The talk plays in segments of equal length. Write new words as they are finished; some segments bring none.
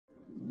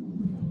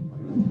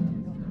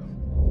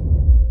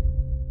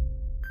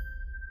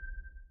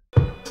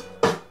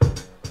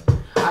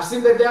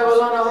seen the devil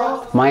on a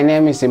horse. My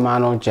name is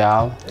Emmanuel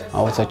Jal.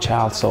 I was a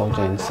child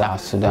soldier in South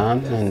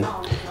Sudan, and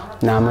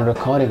now I'm a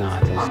recording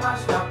artist.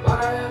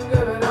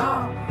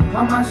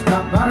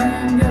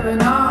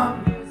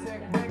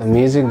 The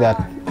music that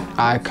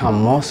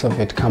most of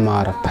it come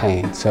out of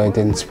pain, so it's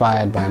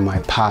inspired by my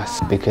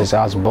past because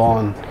I was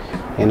born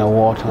in a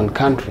war-torn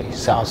country,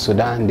 South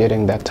Sudan,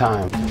 during that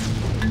time.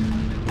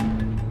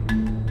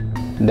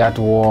 That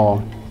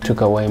war took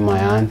away my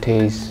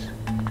aunties,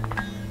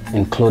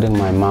 including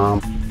my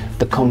mom.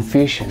 The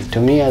confusion, to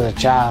me as a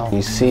child,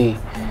 you see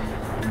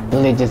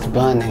villages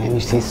burning and you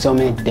see so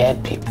many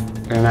dead people.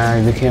 And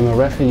I became a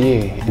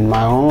refugee in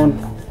my own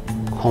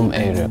home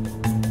area.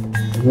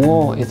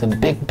 War is a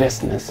big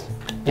business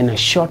in a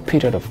short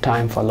period of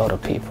time for a lot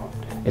of people.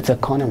 It's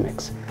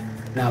economics.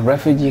 Now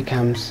refugee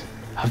camps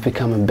have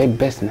become a big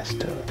business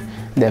too.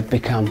 They've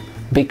become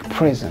big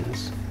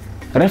prisons.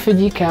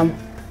 Refugee camp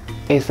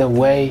is a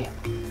way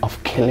of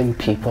killing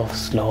people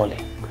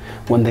slowly.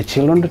 When the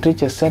children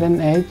reach a certain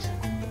age,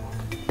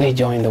 they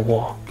join the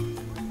war.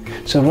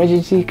 So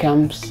refugee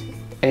camps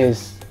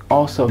is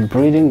also a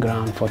breeding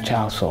ground for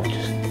child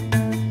soldiers.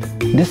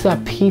 These are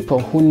people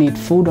who need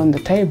food on the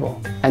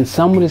table, and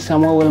somebody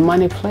somewhere will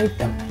manipulate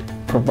them,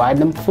 provide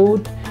them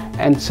food,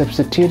 and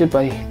substitute it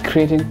by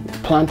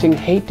planting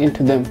hate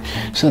into them.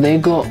 So they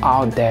go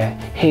out there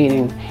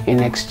hating in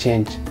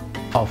exchange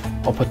of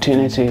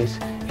opportunities,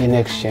 in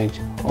exchange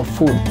of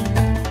food.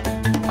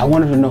 I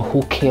wanted to know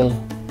who killed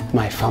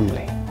my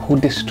family, who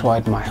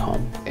destroyed my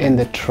home. In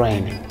the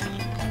training,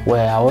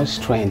 where I was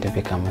trained to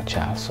become a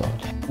child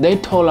soldier, they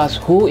told us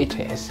who it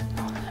is.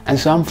 And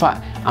so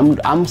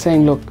I'm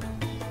saying, look,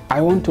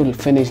 I want to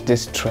finish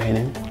this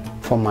training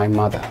for my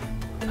mother.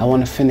 I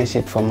want to finish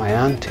it for my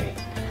auntie.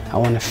 I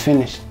want to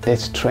finish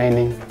this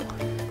training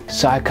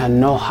so I can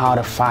know how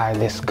to fire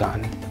this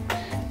gun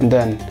and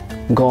then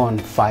go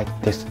and fight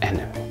this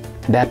enemy.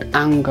 That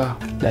anger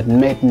that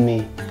made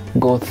me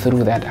go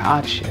through that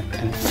hardship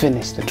and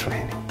finish the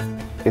training.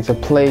 It's a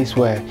place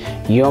where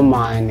your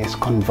mind is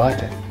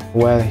converted,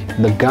 where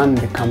the gun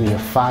becomes your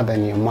father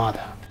and your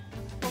mother.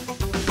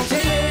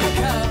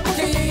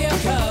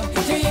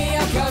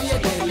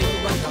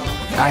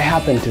 I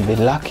happen to be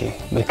lucky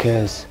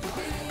because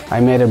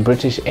I met a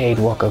British aid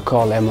worker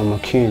called Emma.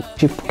 She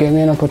gave me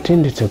an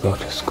opportunity to go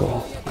to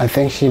school. I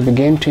think she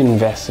began to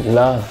invest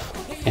love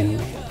in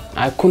me.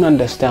 I couldn't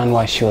understand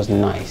why she was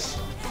nice.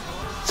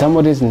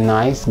 Somebody's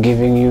nice,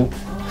 giving you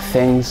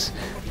things,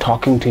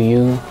 talking to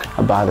you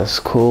about the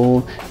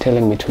school,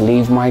 telling me to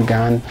leave my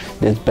gun,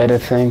 this better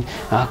thing.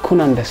 I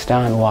couldn't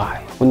understand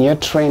why. When you're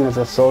trained as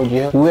a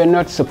soldier, we're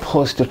not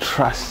supposed to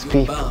trust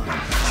people.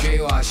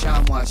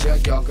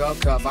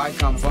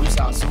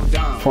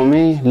 For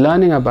me,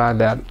 learning about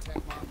that,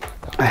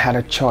 I had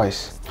a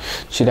choice.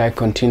 Should I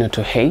continue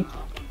to hate,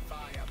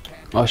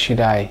 or should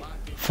I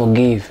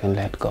forgive and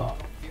let go?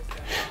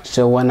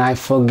 So when I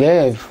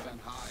forgave,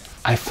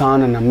 I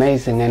found an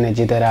amazing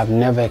energy that I've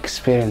never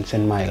experienced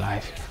in my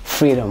life.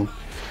 Freedom,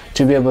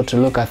 to be able to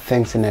look at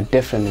things in a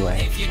different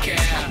way.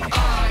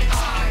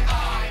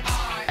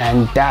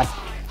 And that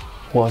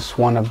was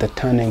one of the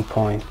turning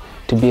points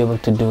to be able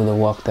to do the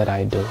work that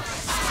I do.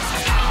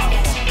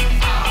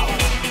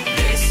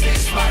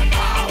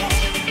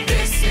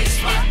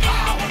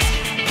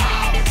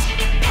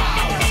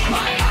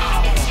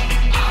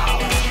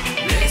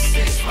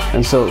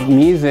 And so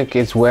music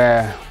is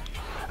where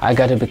I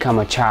got to become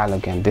a child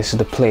again. This is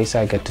the place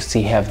I get to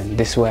see heaven.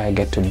 This is where I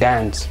get to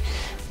dance.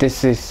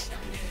 This is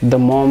the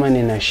moment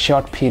in a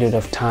short period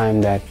of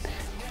time that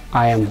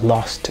I am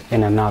lost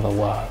in another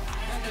world.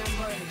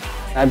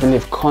 I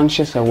believe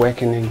conscious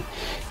awakening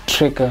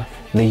triggers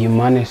the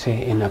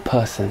humanity in a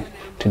person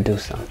to do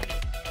something.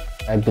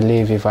 I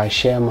believe if I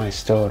share my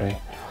story,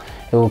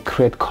 it will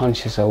create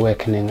conscious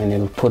awakening and it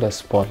will put a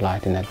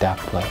spotlight in a dark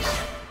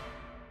place.